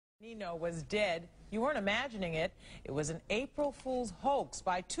Nino was dead. You weren't imagining it. It was an April Fool's hoax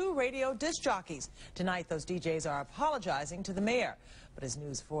by two radio disc jockeys. Tonight, those DJs are apologizing to the mayor. But as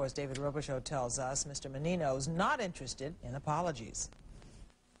News 4's David Robichaud tells us, Mr. Menino's not interested in apologies.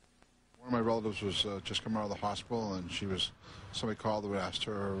 One of my relatives was just coming out of the hospital, and somebody called and asked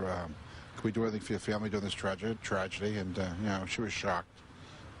her, can we do anything for your family during this tragedy? And, you know, she was shocked.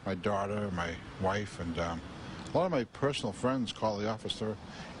 My daughter, my wife, and a lot of my personal friends called the office,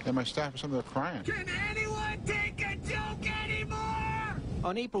 and my staff, some of them crying. Can anyone take a joke anymore?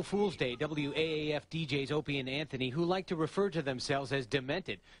 On April Fool's Day, WAAF DJs Opie and Anthony, who like to refer to themselves as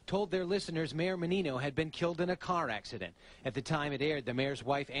demented, told their listeners Mayor Menino had been killed in a car accident. At the time it aired, the mayor's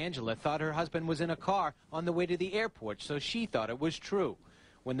wife, Angela, thought her husband was in a car on the way to the airport, so she thought it was true.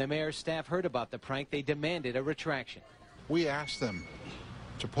 When the mayor's staff heard about the prank, they demanded a retraction. We asked them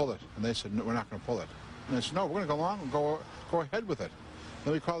to pull it, and they said, no, we're not going to pull it. And they said, no, we're going to go along and go ahead with it.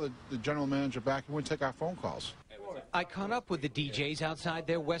 Then we called the general manager back, and wouldn't take our phone calls. I caught up with the DJs outside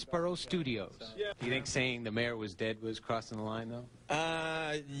their Westboro studios. Do you think saying the mayor was dead was crossing the line, though?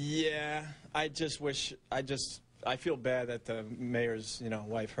 Yeah. I feel bad that the mayor's,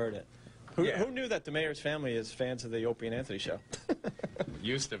 wife heard it. Who knew that the mayor's family is fans of the Opie and Anthony show?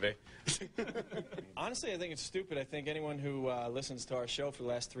 Used to be. Honestly, I think it's stupid. I think anyone who listens to our show for the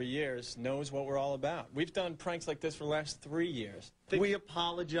last 3 years knows what we're all about. We've done pranks like this for the last 3 years. We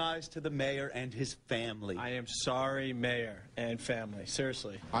apologize to the mayor and his family. I am sorry, mayor and family.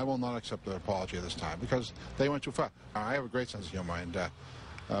 Seriously. I will not accept the apology this time because they went too far. I have a great sense of humor,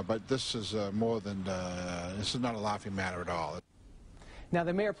 but this is more than, this is not a laughing matter at all. Now,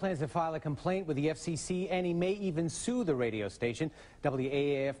 the mayor plans to file a complaint with the FCC, and he may even sue the radio station.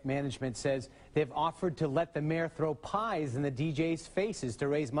 WAAF management says they've offered to let the mayor throw pies in the DJs' faces to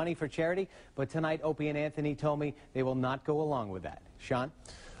raise money for charity, but tonight Opie and Anthony told me they will not go along with that. Sean?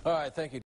 All right, thank you.